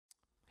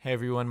Hey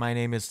everyone, my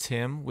name is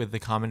Tim with the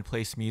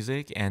Commonplace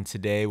Music, and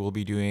today we'll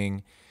be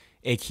doing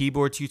a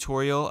keyboard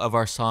tutorial of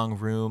our song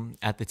Room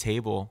at the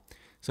Table.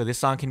 So this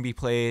song can be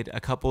played a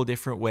couple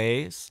different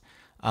ways.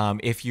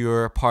 If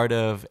you're part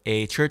of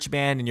a church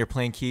band and you're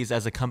playing keys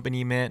as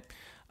accompaniment,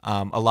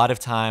 a lot of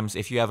times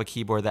if you have a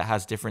keyboard that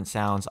has different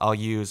sounds, I'll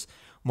use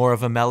more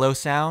of a mellow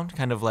sound,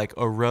 kind of like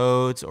a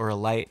Rhodes or a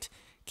light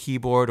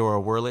keyboard or a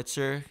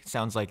Wurlitzer. It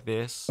sounds like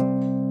this.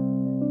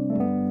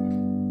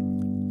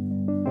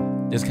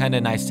 It's kind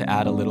of nice to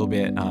add a little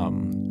bit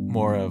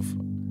more of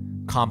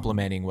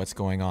complementing what's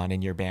going on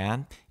in your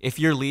band. If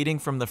you're leading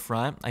from the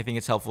front, I think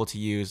it's helpful to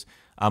use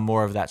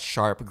more of that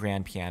sharp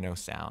grand piano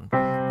sound,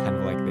 kind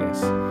of like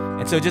this.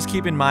 And so just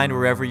keep in mind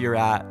wherever you're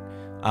at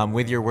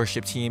with your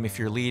worship team, if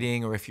you're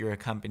leading or if you're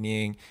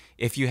accompanying,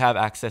 if you have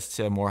access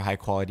to a more high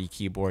quality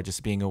keyboard,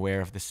 just being aware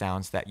of the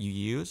sounds that you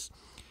use.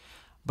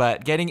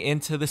 But getting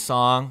into the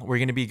song, we're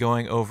going to be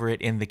going over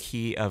it in the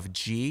key of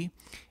G.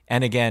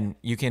 And again,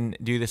 you can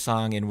do the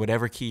song in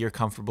whatever key you're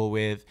comfortable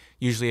with.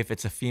 Usually if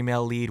it's a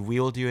female lead,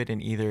 we'll do it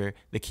in either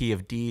the key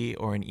of D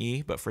or an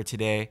E. But for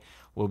today,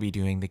 we'll be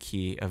doing the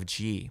key of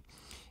G.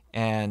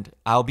 And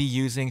I'll be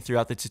using,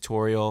 throughout the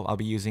tutorial, I'll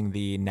be using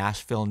the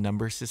Nashville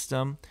number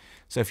system.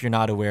 So if you're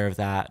not aware of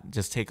that,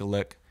 just take a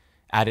look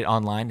at it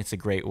online. It's a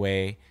great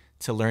way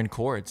to learn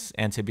chords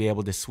and to be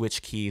able to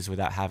switch keys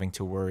without having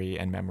to worry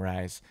and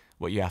memorize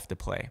what you have to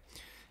play.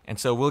 And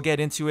so we'll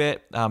get into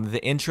it. The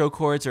intro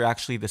chords are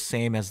actually the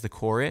same as the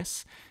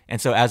chorus.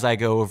 And so as I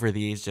go over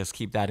these, just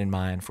keep that in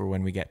mind for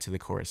when we get to the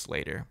chorus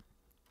later.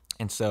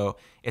 And so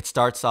it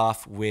starts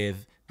off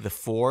with the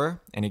 4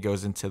 and it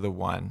goes into the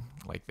 1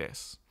 like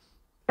this.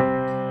 And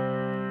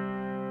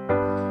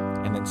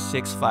then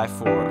 6, 5,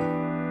 4.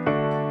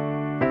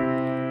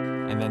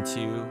 And then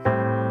 2,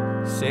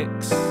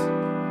 6,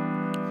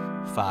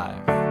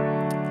 5.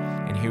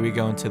 And here we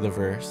go into the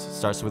verse. It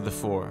starts with the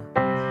 4.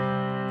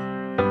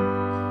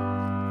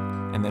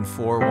 And then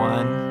 4,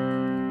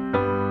 1,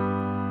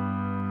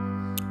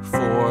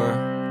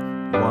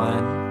 4,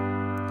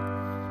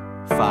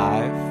 1,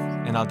 5,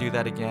 and I'll do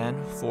that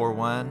again, 4,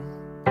 1.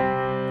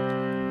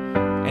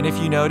 And if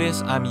you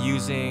notice, I'm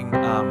using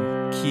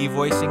key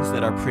voicings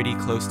that are pretty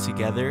close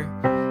together.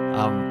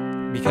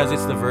 Because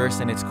it's the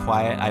verse and it's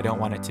quiet, I don't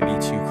want it to be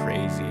too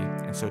crazy.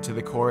 And so to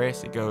the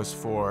chorus, it goes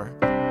 4,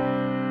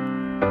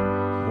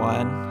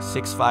 1,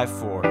 6, 5,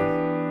 4.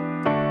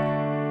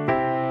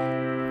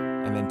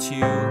 And then 2,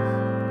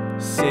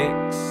 6,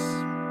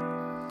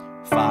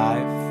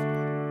 5.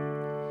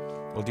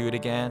 We'll do it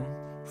again.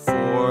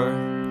 4,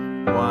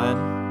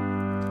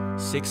 1,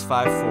 6,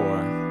 5, 4.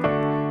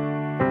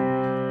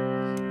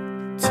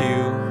 2,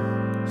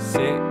 6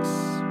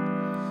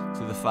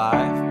 to the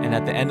 5. And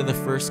at the end of the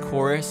first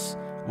chorus,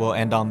 we'll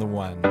end on the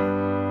 1.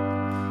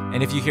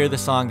 And if you hear the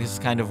song, this is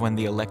kind of when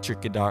the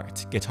electric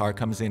guitar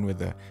comes in with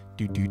the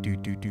do do do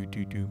do do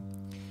do do.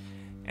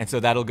 And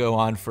so that'll go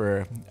on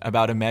for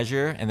about a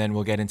measure, and then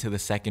we'll get into the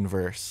second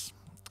verse.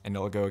 And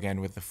it'll go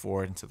again with the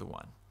 4 into the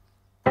 1.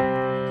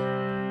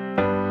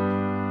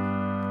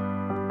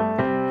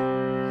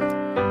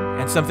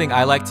 And something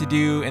I like to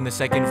do in the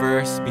second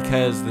verse,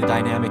 because the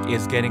dynamic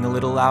is getting a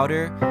little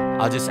louder,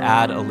 I'll just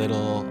add a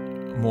little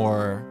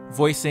more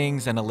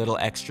voicings and a little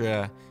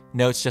extra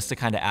notes just to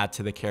kind of add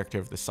to the character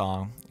of the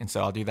song. And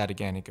so I'll do that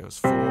again. It goes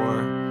 4,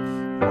 1.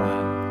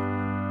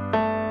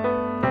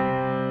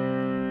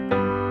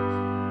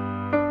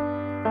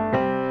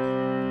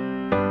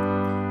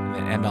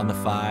 End on the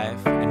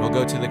 5, and we'll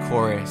go to the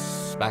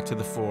chorus, back to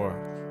the 4,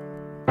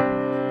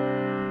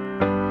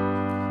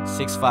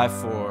 6,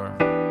 5, 4,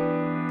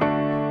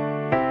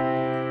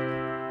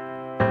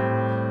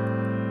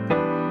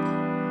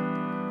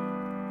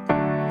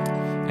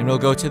 and we'll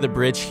go to the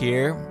bridge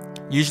here.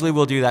 Usually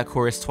we'll do that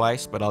chorus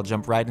twice, but I'll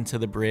jump right into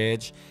the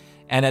bridge.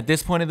 And at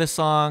this point of the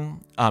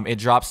song, it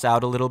drops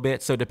out a little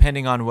bit. So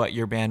depending on what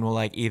your band will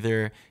like,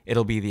 either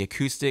it'll be the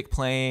acoustic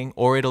playing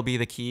or it'll be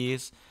the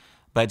keys.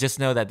 But just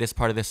know that this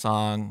part of the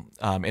song,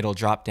 it'll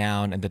drop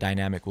down and the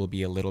dynamic will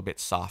be a little bit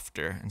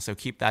softer. And so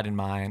keep that in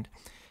mind.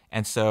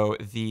 And so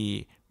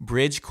the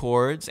bridge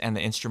chords and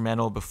the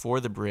instrumental before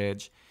the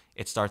bridge,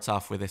 it starts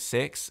off with a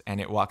 6 and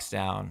it walks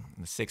down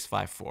the 6,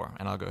 5, 4.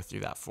 And I'll go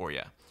through that for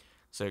you.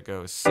 So it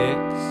goes 6,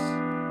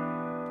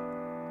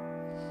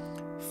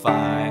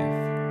 5,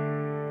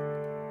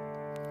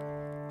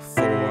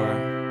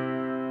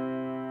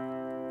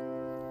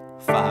 4,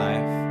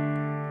 5.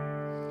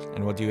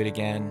 And we'll do it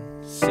again.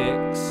 6,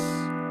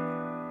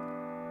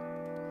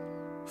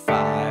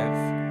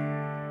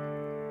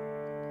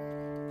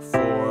 5,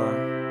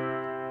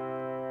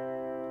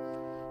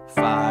 4,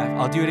 5.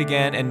 I'll do it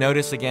again, and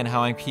notice again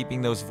how I'm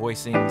keeping those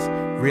voicings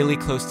really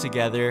close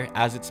together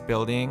as it's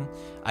building.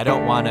 I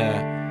don't want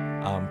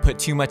to put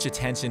too much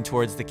attention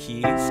towards the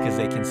keys because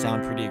they can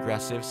sound pretty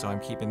aggressive, so I'm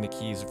keeping the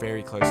keys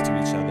very close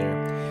to each other.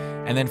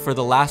 And then for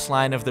the last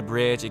line of the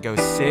bridge, it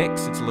goes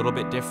 6. It's a little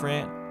bit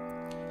different.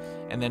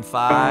 And then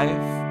 5,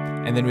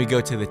 and then we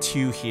go to the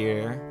 2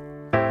 here.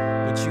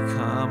 Would you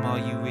come, all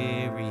you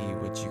weary?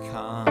 Would you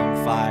come?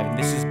 5, and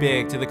this is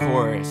big to the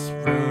chorus.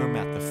 Room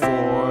at the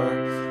 4.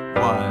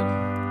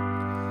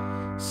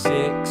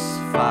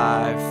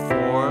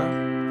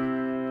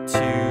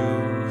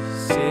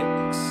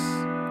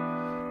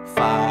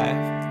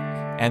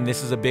 And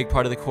this is a big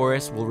part of the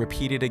chorus. We'll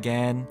repeat it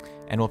again,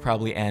 and we'll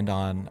probably end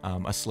on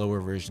a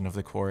slower version of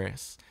the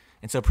chorus.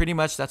 And so pretty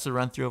much that's a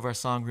run through of our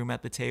song Room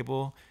at the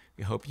Table.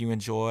 We hope you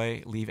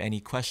enjoy. Leave any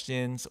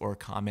questions or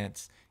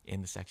comments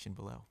in the section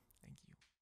below.